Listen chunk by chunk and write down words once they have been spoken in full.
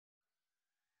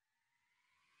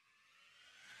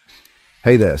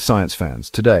Hey there, science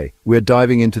fans. Today, we're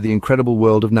diving into the incredible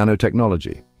world of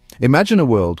nanotechnology. Imagine a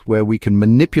world where we can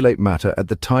manipulate matter at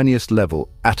the tiniest level,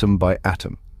 atom by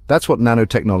atom. That's what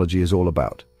nanotechnology is all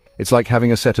about. It's like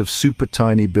having a set of super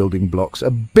tiny building blocks, a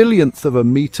billionth of a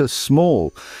meter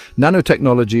small.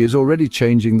 Nanotechnology is already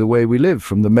changing the way we live,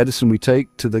 from the medicine we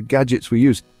take to the gadgets we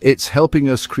use. It's helping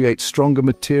us create stronger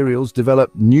materials,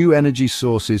 develop new energy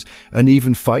sources, and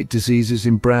even fight diseases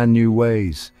in brand new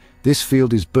ways. This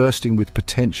field is bursting with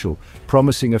potential,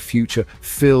 promising a future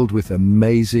filled with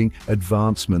amazing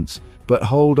advancements. But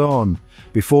hold on,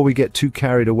 before we get too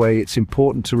carried away, it's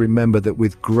important to remember that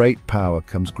with great power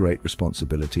comes great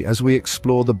responsibility. As we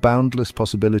explore the boundless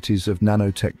possibilities of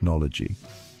nanotechnology,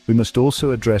 we must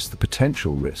also address the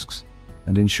potential risks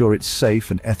and ensure its safe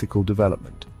and ethical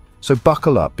development. So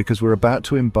buckle up, because we're about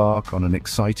to embark on an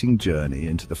exciting journey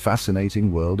into the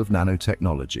fascinating world of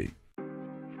nanotechnology.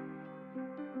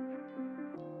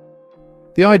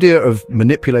 The idea of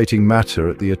manipulating matter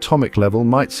at the atomic level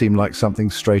might seem like something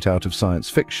straight out of science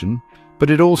fiction, but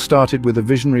it all started with a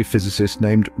visionary physicist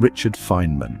named Richard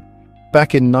Feynman.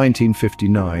 Back in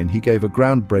 1959, he gave a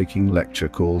groundbreaking lecture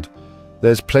called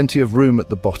 "There's Plenty of Room at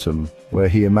the Bottom," where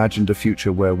he imagined a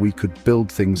future where we could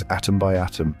build things atom by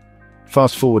atom.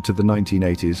 Fast forward to the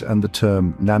 1980s, and the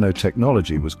term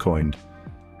nanotechnology was coined.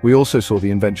 We also saw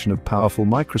the invention of powerful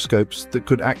microscopes that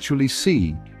could actually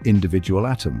see individual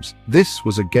atoms. This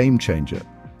was a game changer.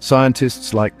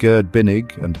 Scientists like Gerd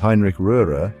Binnig and Heinrich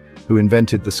Röhrer, who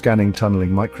invented the scanning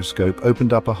tunneling microscope,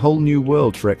 opened up a whole new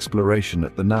world for exploration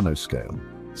at the nanoscale.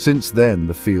 Since then,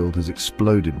 the field has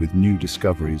exploded with new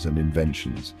discoveries and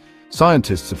inventions.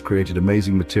 Scientists have created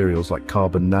amazing materials like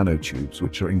carbon nanotubes,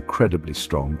 which are incredibly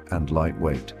strong and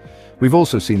lightweight. We've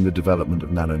also seen the development of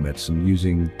nanomedicine,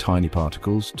 using tiny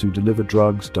particles to deliver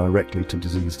drugs directly to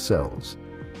diseased cells.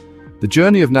 The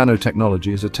journey of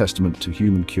nanotechnology is a testament to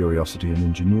human curiosity and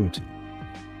ingenuity.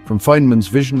 From Feynman's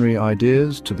visionary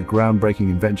ideas to the groundbreaking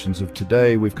inventions of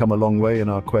today, we've come a long way in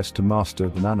our quest to master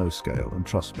the nanoscale, and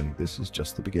trust me, this is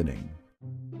just the beginning.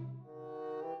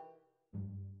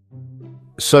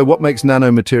 So what makes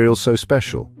nanomaterials so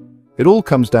special? It all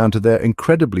comes down to their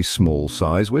incredibly small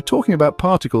size. We're talking about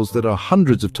particles that are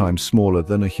hundreds of times smaller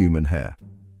than a human hair.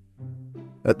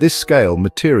 At this scale,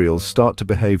 materials start to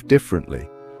behave differently,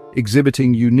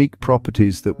 exhibiting unique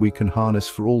properties that we can harness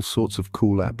for all sorts of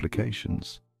cool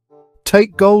applications.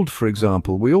 Take gold, for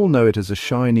example. We all know it as a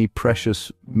shiny,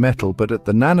 precious metal, but at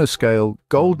the nanoscale,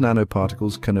 gold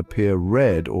nanoparticles can appear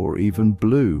red or even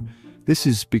blue. This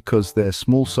is because their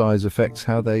small size affects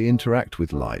how they interact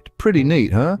with light. Pretty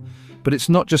neat, huh? But it's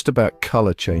not just about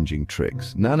color-changing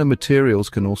tricks. Nanomaterials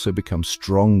can also become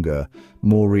stronger,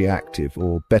 more reactive,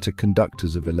 or better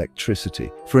conductors of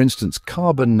electricity. For instance,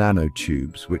 carbon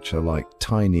nanotubes, which are like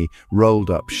tiny,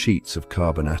 rolled-up sheets of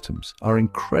carbon atoms, are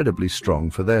incredibly strong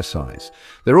for their size.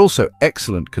 They're also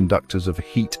excellent conductors of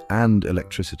heat and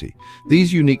electricity.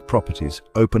 These unique properties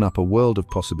open up a world of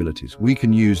possibilities. We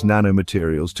can use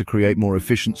nanomaterials to create more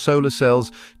efficient solar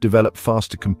cells, develop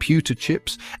faster computer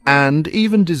chips, and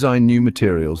even design new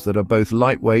materials that are both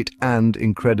lightweight and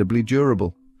incredibly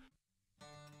durable.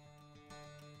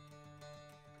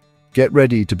 Get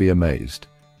ready to be amazed,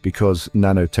 because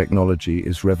nanotechnology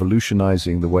is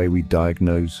revolutionizing the way we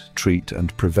diagnose, treat,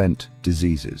 and prevent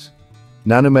diseases.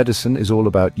 Nanomedicine is all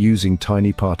about using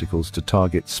tiny particles to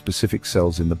target specific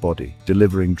cells in the body,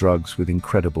 delivering drugs with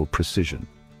incredible precision.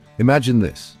 Imagine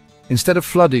this. Instead of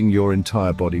flooding your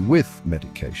entire body with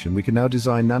medication, we can now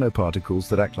design nanoparticles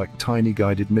that act like tiny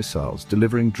guided missiles,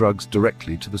 delivering drugs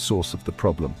directly to the source of the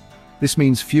problem. This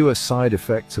means fewer side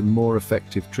effects and more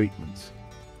effective treatments.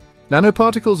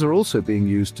 Nanoparticles are also being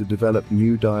used to develop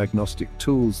new diagnostic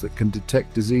tools that can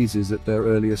detect diseases at their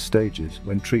earliest stages,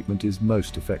 when treatment is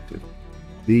most effective.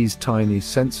 These tiny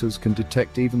sensors can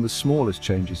detect even the smallest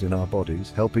changes in our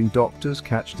bodies, helping doctors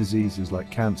catch diseases like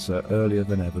cancer earlier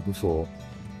than ever before.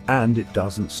 And it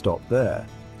doesn't stop there.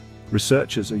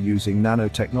 Researchers are using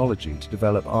nanotechnology to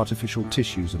develop artificial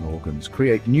tissues and organs,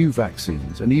 create new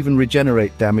vaccines, and even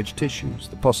regenerate damaged tissues.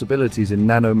 The possibilities in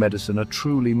nanomedicine are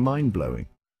truly mind-blowing.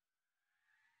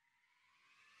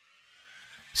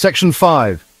 Section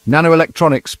 5. Nano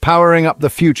Electronics, powering up the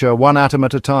future one atom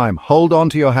at a time. Hold on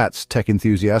to your hats, tech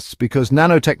enthusiasts, because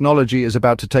nanotechnology is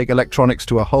about to take electronics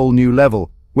to a whole new level.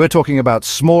 We're talking about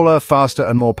smaller, faster,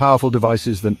 and more powerful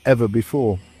devices than ever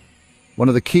before. One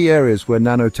of the key areas where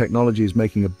nanotechnology is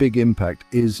making a big impact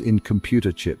is in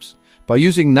computer chips. By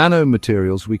using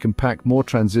nanomaterials, we can pack more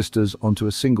transistors onto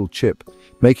a single chip,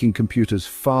 making computers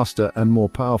faster and more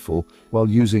powerful while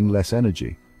using less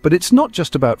energy. But it's not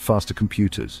just about faster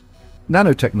computers.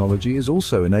 Nanotechnology is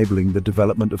also enabling the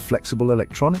development of flexible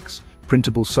electronics,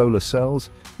 printable solar cells,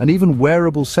 and even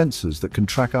wearable sensors that can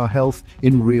track our health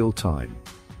in real time.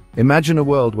 Imagine a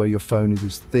world where your phone is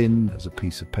as thin as a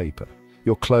piece of paper.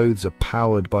 Your clothes are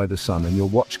powered by the sun, and your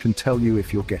watch can tell you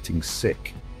if you're getting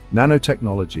sick.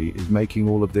 Nanotechnology is making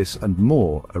all of this and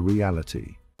more a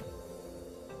reality.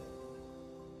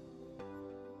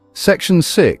 Section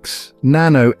 6.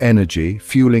 Nano Energy,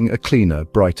 fueling a cleaner,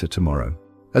 brighter tomorrow.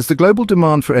 As the global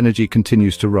demand for energy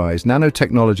continues to rise,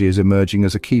 nanotechnology is emerging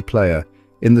as a key player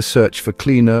in the search for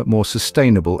cleaner, more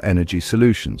sustainable energy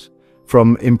solutions.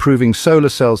 From improving solar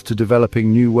cells to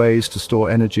developing new ways to store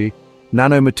energy,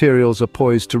 nanomaterials are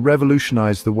poised to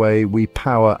revolutionize the way we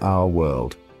power our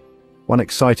world. One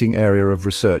exciting area of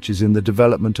research is in the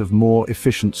development of more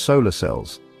efficient solar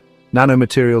cells.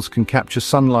 Nanomaterials can capture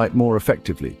sunlight more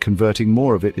effectively, converting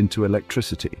more of it into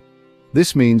electricity.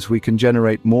 This means we can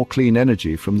generate more clean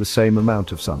energy from the same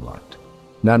amount of sunlight.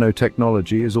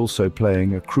 Nanotechnology is also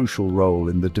playing a crucial role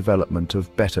in the development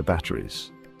of better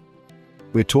batteries.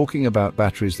 We're talking about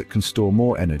batteries that can store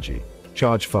more energy,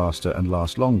 charge faster, and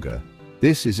last longer.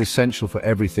 This is essential for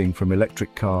everything from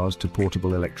electric cars to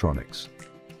portable electronics.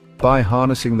 By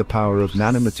harnessing the power of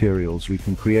nanomaterials, we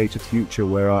can create a future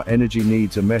where our energy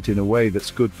needs are met in a way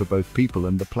that's good for both people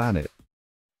and the planet.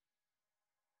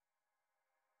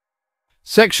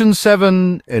 Section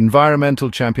 7. Environmental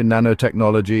champion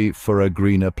nanotechnology for a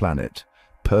greener planet.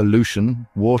 Pollution,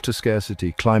 water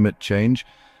scarcity, climate change.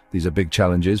 These are big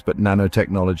challenges, but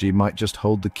nanotechnology might just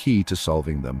hold the key to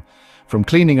solving them. From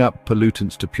cleaning up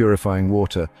pollutants to purifying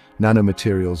water,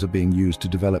 nanomaterials are being used to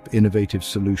develop innovative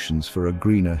solutions for a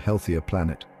greener, healthier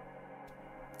planet.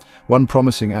 One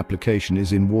promising application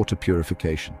is in water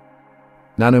purification.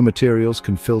 Nanomaterials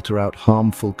can filter out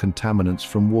harmful contaminants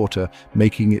from water,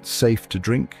 making it safe to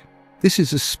drink. This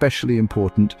is especially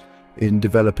important in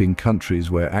developing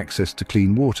countries where access to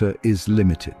clean water is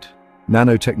limited.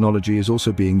 Nanotechnology is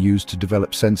also being used to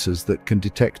develop sensors that can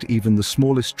detect even the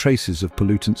smallest traces of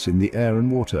pollutants in the air and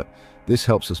water. This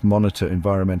helps us monitor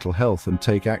environmental health and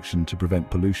take action to prevent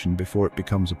pollution before it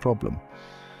becomes a problem.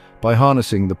 By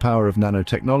harnessing the power of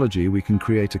nanotechnology, we can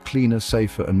create a cleaner,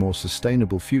 safer, and more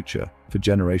sustainable future for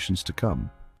generations to come.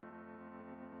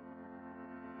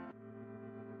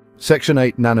 Section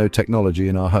 8. Nanotechnology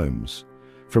in our homes.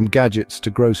 From gadgets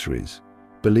to groceries.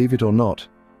 Believe it or not,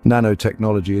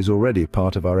 nanotechnology is already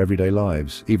part of our everyday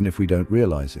lives, even if we don't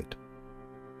realize it.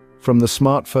 From the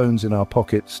smartphones in our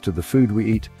pockets to the food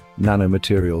we eat,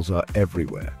 nanomaterials are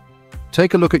everywhere.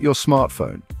 Take a look at your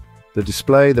smartphone. The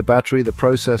display, the battery, the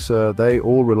processor, they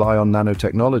all rely on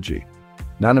nanotechnology.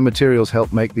 Nanomaterials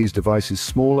help make these devices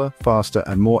smaller, faster,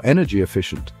 and more energy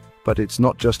efficient. But it's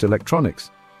not just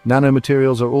electronics.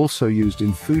 Nanomaterials are also used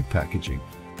in food packaging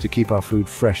to keep our food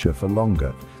fresher for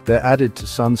longer. They're added to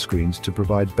sunscreens to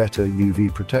provide better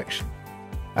UV protection.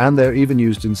 And they're even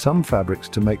used in some fabrics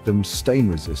to make them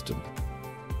stain-resistant.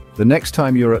 The next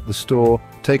time you're at the store,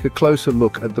 take a closer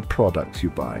look at the products you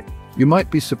buy. You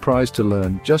might be surprised to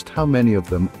learn just how many of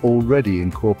them already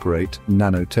incorporate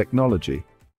nanotechnology.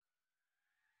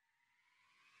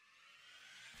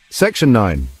 Section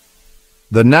 9.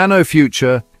 The nano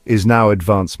future is now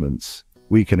advancements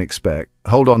we can expect.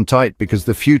 Hold on tight, because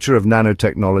the future of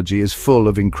nanotechnology is full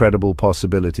of incredible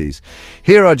possibilities.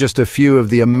 Here are just a few of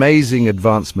the amazing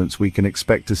advancements we can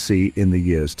expect to see in the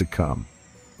years to come.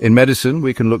 In medicine,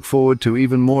 we can look forward to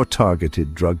even more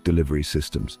targeted drug delivery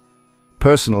systems,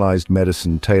 personalized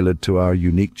medicine tailored to our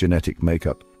unique genetic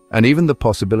makeup, and even the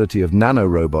possibility of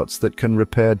nanorobots that can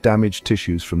repair damaged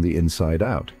tissues from the inside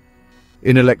out.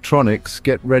 In electronics,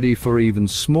 get ready for even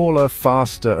smaller,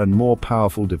 faster, and more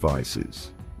powerful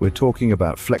devices. We're talking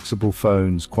about flexible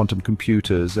phones, quantum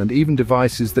computers, and even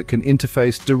devices that can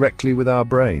interface directly with our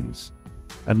brains.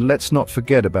 And let's not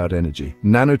forget about energy.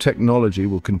 Nanotechnology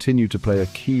will continue to play a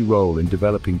key role in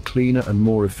developing cleaner and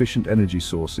more efficient energy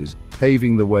sources,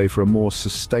 paving the way for a more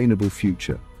sustainable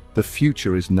future. The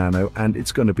future is nano, and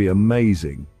it's going to be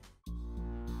amazing.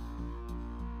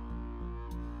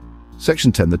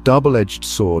 Section 10. The double-edged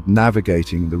sword,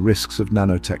 navigating the risks of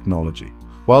nanotechnology.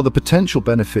 While the potential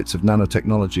benefits of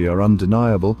nanotechnology are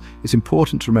undeniable, it's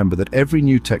important to remember that every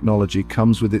new technology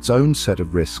comes with its own set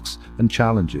of risks and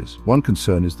challenges. One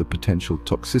concern is the potential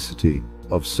toxicity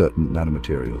of certain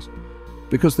nanomaterials.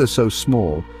 Because they're so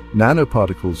small,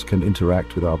 nanoparticles can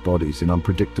interact with our bodies in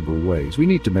unpredictable ways. We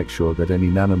need to make sure that any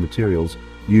nanomaterials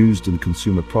used in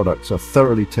consumer products are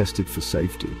thoroughly tested for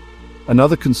safety.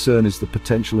 Another concern is the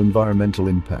potential environmental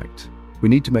impact. We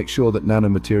need to make sure that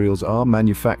nanomaterials are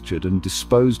manufactured and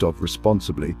disposed of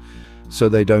responsibly, so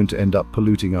they don't end up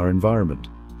polluting our environment.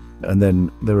 And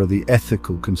then there are the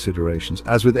ethical considerations.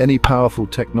 As with any powerful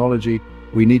technology,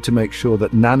 we need to make sure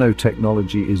that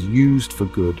nanotechnology is used for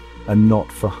good and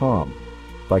not for harm.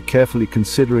 By carefully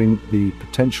considering the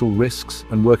potential risks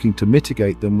and working to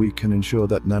mitigate them, we can ensure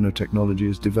that nanotechnology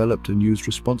is developed and used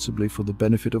responsibly for the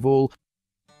benefit of all.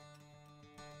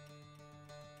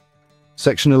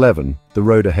 Section 11, the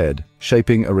road ahead,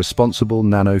 shaping a responsible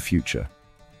nano future.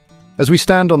 As we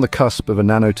stand on the cusp of a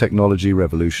nanotechnology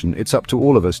revolution, it's up to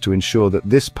all of us to ensure that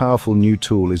this powerful new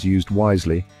tool is used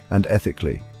wisely and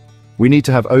ethically. We need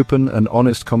to have open and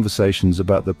honest conversations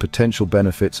about the potential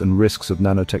benefits and risks of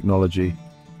nanotechnology,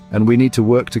 and we need to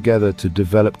work together to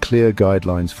develop clear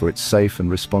guidelines for its safe and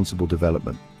responsible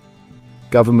development.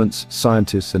 Governments,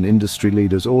 scientists, and industry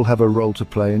leaders all have a role to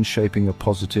play in shaping a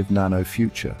positive nano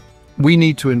future. We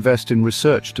need to invest in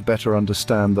research to better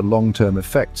understand the long-term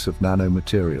effects of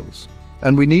nanomaterials.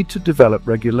 And we need to develop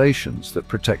regulations that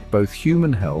protect both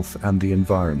human health and the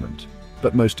environment.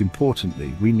 But most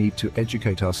importantly, we need to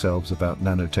educate ourselves about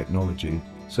nanotechnology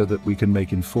so that we can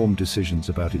make informed decisions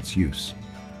about its use.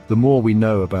 The more we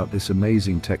know about this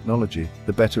amazing technology,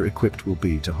 the better equipped we'll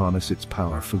be to harness its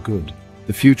power for good.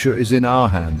 The future is in our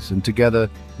hands, and together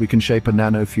we can shape a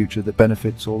nano future that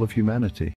benefits all of humanity.